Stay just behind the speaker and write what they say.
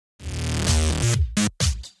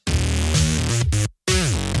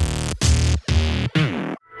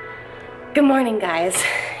Good morning, guys.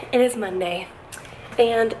 It is Monday.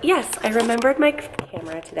 And yes, I remembered my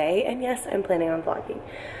camera today, and yes, I'm planning on vlogging.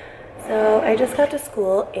 So I just got to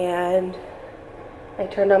school and I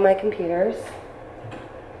turned on my computers.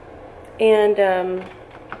 And I'm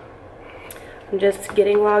just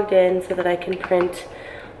getting logged in so that I can print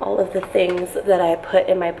all of the things that I put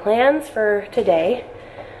in my plans for today.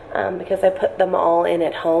 Because I put them all in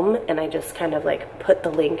at home and I just kind of like put the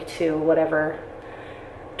link to whatever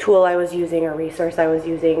tool I was using or resource I was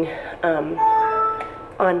using on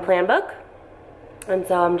Planbook. And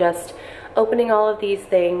so I'm just opening all of these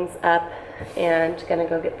things up and gonna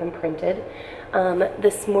go get them printed.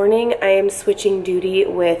 This morning I am switching duty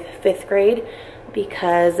with 5th grade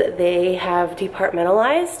because they have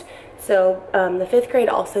departmentalized. So the 5th grade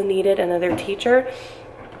also needed another teacher,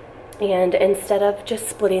 and instead of just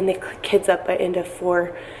splitting the kids up into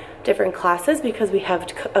 4 different classes, because we have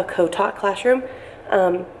a co-taught classroom,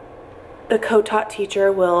 the co-taught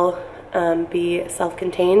teacher will be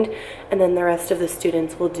self-contained, and then the rest of the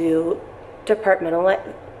students will do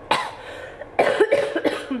departmentalizing.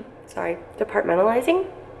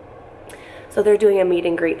 So they're doing a meet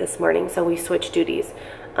and greet this morning, so we switch duties.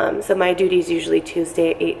 So my duty is usually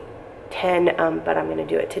Tuesday at 8:10, but I'm going to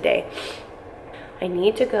do it today. I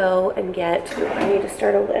need to go and I need to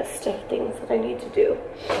start a list of things that I need to do.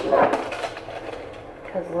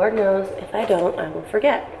 Because Lord knows, if I don't, I will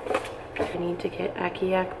forget. I need to get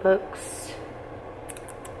Akiak books.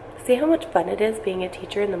 See how much fun it is being a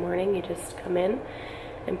teacher in the morning? You just come in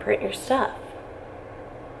and print your stuff.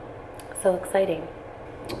 So exciting.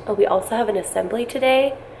 Oh, we also have an assembly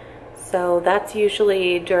today. So that's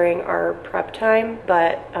usually during our prep time,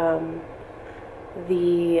 but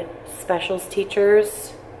the specials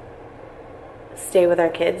teachers stay with our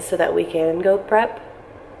kids so that we can go prep.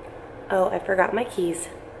 Oh, I forgot my keys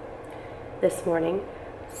this morning,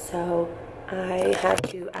 so I had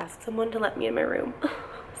to ask someone to let me in my room.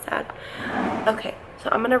 Sad. Okay, so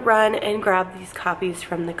I'm gonna run and grab these copies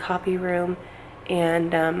from the copy room,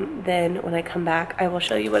 and then when I come back I will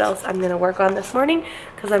show you what else I'm gonna work on this morning,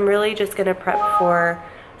 because I'm really just gonna prep for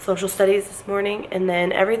social studies this morning, and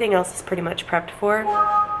then everything else is pretty much prepped for,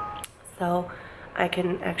 so I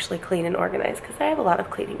can actually clean and organize, because I have a lot of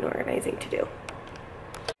cleaning and organizing to do.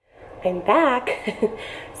 I'm back.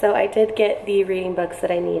 So I did get the reading books that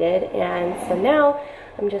I needed, and so now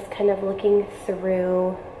I'm just kind of looking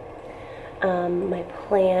through my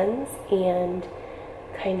plans and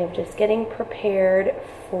kind of just getting prepared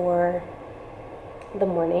for the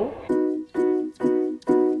morning.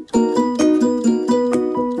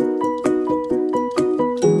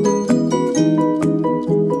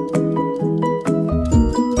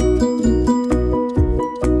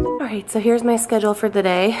 So here's my schedule for the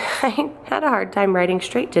day. I had a hard time writing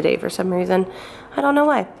straight today for some reason. I don't know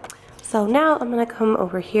why. So now I'm gonna come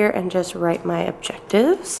over here and just write my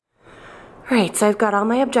objectives. All right, so I've got all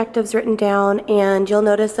my objectives written down, and you'll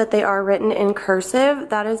notice that they are written in cursive.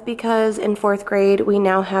 That is because in 4th grade, we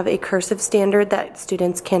now have a cursive standard that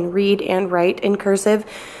students can read and write in cursive.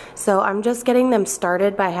 So I'm just getting them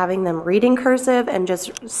started by having them read in cursive and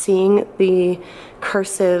just seeing the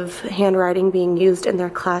cursive handwriting being used in their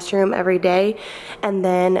classroom every day. And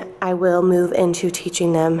then I will move into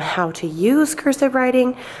teaching them how to use cursive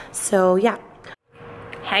writing. So yeah.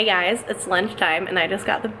 Hey guys, it's lunchtime and I just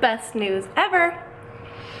got the best news ever.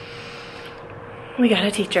 We got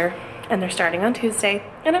a teacher and they're starting on Tuesday,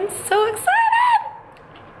 and I'm so excited.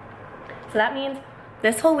 So that means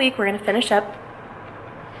this whole week we're gonna finish up.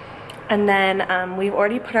 And then we've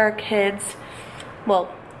already put our kids,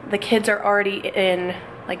 well, the kids are already in,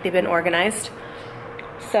 like they've been organized.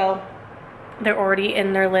 So they're already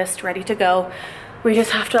in their list, ready to go. We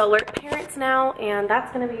just have to alert parents now, and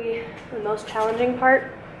that's gonna be the most challenging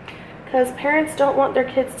part, because parents don't want their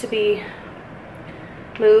kids to be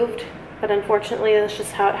moved, but unfortunately that's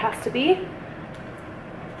just how it has to be.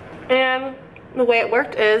 And the way it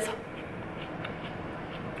worked is,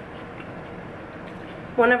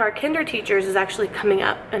 one of our kinder teachers is actually coming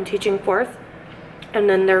up and teaching 4th, and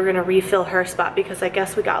then they're gonna refill her spot, because I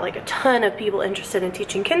guess we got like a ton of people interested in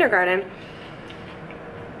teaching kindergarten,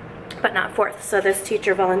 but not 4th. So this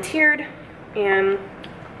teacher volunteered, and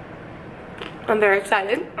I'm very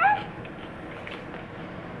excited.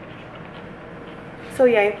 So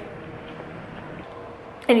yay.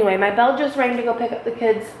 Anyway, my bell just rang to go pick up the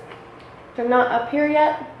kids. They're not up here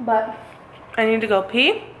yet, but I need to go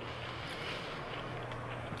pee.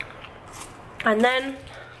 And then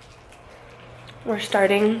we're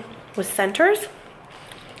starting with centers,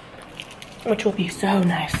 which will be so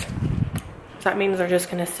nice. So that means they're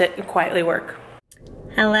just gonna sit and quietly work.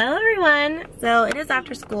 Hello everyone. So it is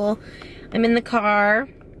after school. I'm in the car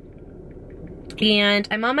and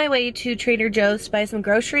I'm on my way to Trader Joe's to buy some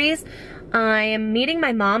groceries. I am meeting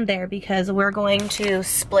my mom there because we're going to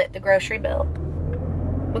split the grocery bill.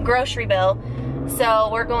 So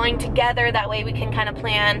we're going together, that way we can kind of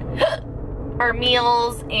plan our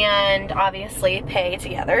meals and obviously pay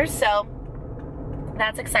together. So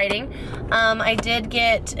that's exciting. I did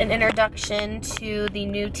get an introduction to the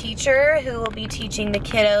new teacher who will be teaching the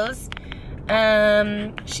kiddos.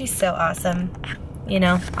 She's so awesome, you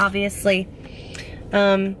know, obviously.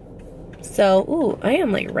 So, ooh, I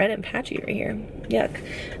am like red and patchy right here. Yuck.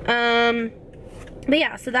 But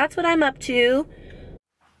yeah, so that's what I'm up to.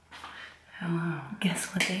 Oh, guess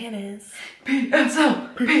what day it is?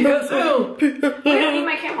 PSL! PSL! I don't need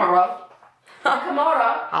my camera.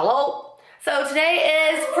 Kamara. Hello. So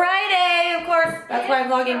today is Friday, of course. That's why I'm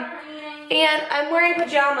vlogging. And I'm wearing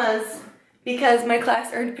pajamas because my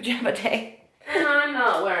class earned pajama day. And I'm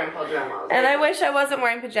not wearing pajamas. And I wish I wasn't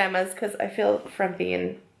wearing pajamas because I feel frumpy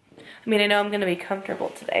and, I mean, I know I'm going to be comfortable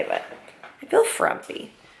today, but I feel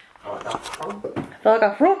frumpy. I feel like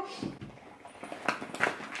a frump.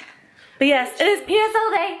 But yes, it is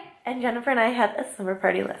PSL day, and Jennifer and I had a summer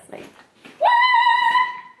party last night.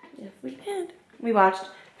 Yes, we did. We watched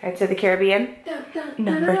Pirates of the Caribbean,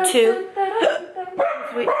 number 2.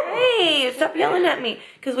 Hey, stop yelling at me,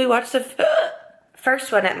 because we watched the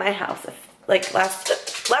first one at my house, like last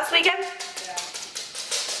weekend.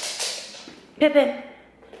 Pippin,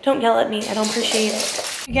 don't yell at me. I don't appreciate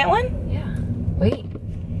it. You get one? Yeah. Wait.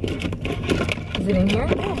 Is it in here?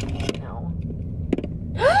 No.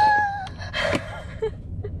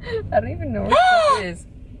 I don't even know what this is.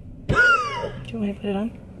 Do you want me to put it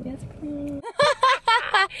on? Yes, please.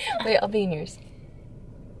 Wait, I'll be in yours.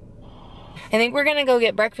 I think we're gonna go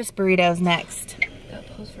get breakfast burritos next. Got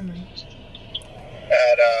pose for lunch.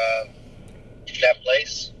 At that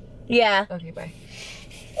place? Yeah. Okay, bye.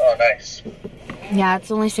 Oh, nice. Yeah, it's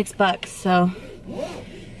only $6, so.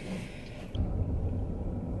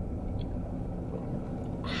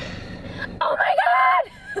 Oh my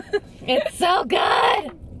god! It's so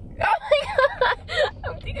good! Oh my god! I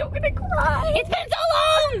think I'm gonna cry. It's been so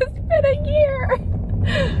long! It's been a year.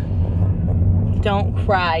 Don't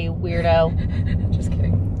cry, you weirdo. Just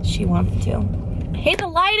kidding. She wants to. I hate the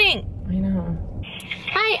lighting! I know.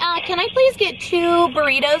 Hi, can I please get 2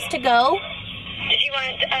 burritos to go? Did you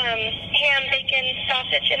want ham, bacon,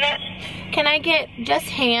 sausage in that? Can I get just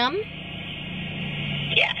ham?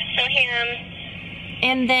 Yeah, so ham.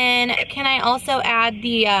 And then can I also add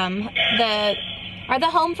the are the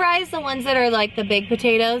home fries the ones that are like the big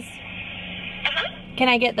potatoes? Uh-huh. Can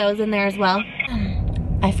I get those in there as well?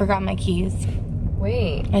 I forgot my keys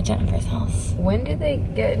Wait, at Jennifer's house. when did they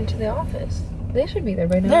get into the office? They should be there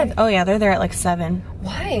by now. Oh yeah, they're there at like 7.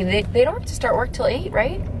 Why? They don't have to start work till 8,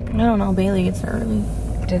 right? I don't know, Bailey gets there early.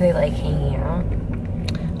 Do they like hanging out?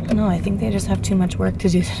 No, I think they just have too much work to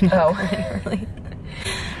do to not Oh. go any early.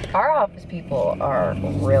 Our office people are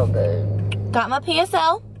real good. Got my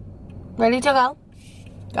PSL, ready to go.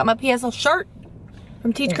 Got my PSL shirt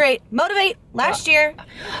from Teach Great. Motivate, last year,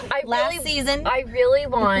 last season. I really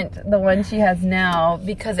want the one she has now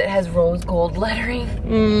because it has rose gold lettering.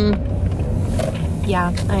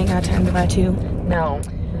 Yeah, I ain't got time to buy 2. No.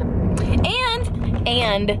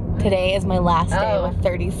 And today is my last day with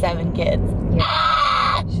 37 kids.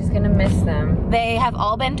 Yeah. She's gonna miss them. They have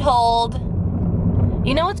all been told.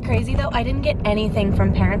 You know what's crazy though? I didn't get anything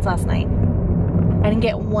from parents last night. I didn't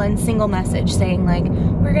get one single message saying like,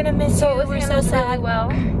 we're gonna miss you, we're so sad. Really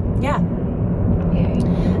well. Yeah. Yay.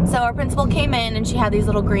 So our principal came in and she had these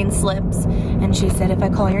little green slips and she said, if I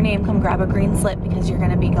call your name, come grab a green slip because you're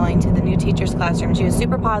gonna be going to the new teacher's classroom. She was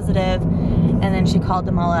super positive, and then she called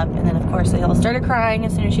them all up, and then of course they all started crying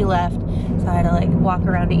as soon as she left. So I had to like walk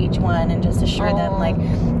around to each one and just assure them, like,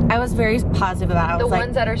 I was very positive about it. I was The like,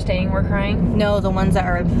 ones that are staying were crying? no, the ones that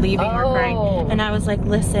are leaving were crying. And I was like,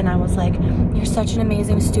 listen, I was like, you're such an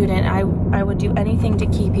amazing student. I would do anything to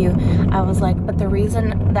keep you. I was like, but the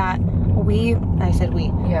reason that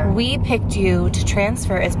we picked you to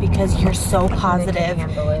transfer is because you're so positive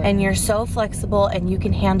and you're so flexible and you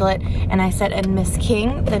can handle it. And I said, and Miss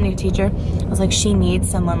King, the new teacher, I was like, she needs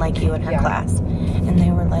someone like you in her class. And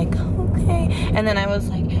they were like, okay. And then I was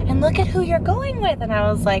like, and look at who you're going with. And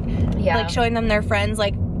I was like, like showing them their friends,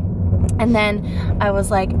 like, and then I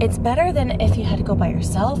was like, it's better than if you had to go by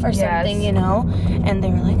yourself or something, you know? And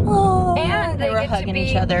they were like, oh, and they were hugging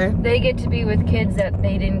each other. They get to be with kids that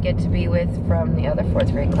they didn't get to be with from the other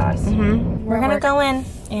 4th grade class. We're gonna go in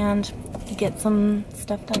and get some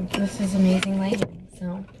stuff done. This is amazing lighting,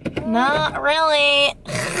 so. Not really.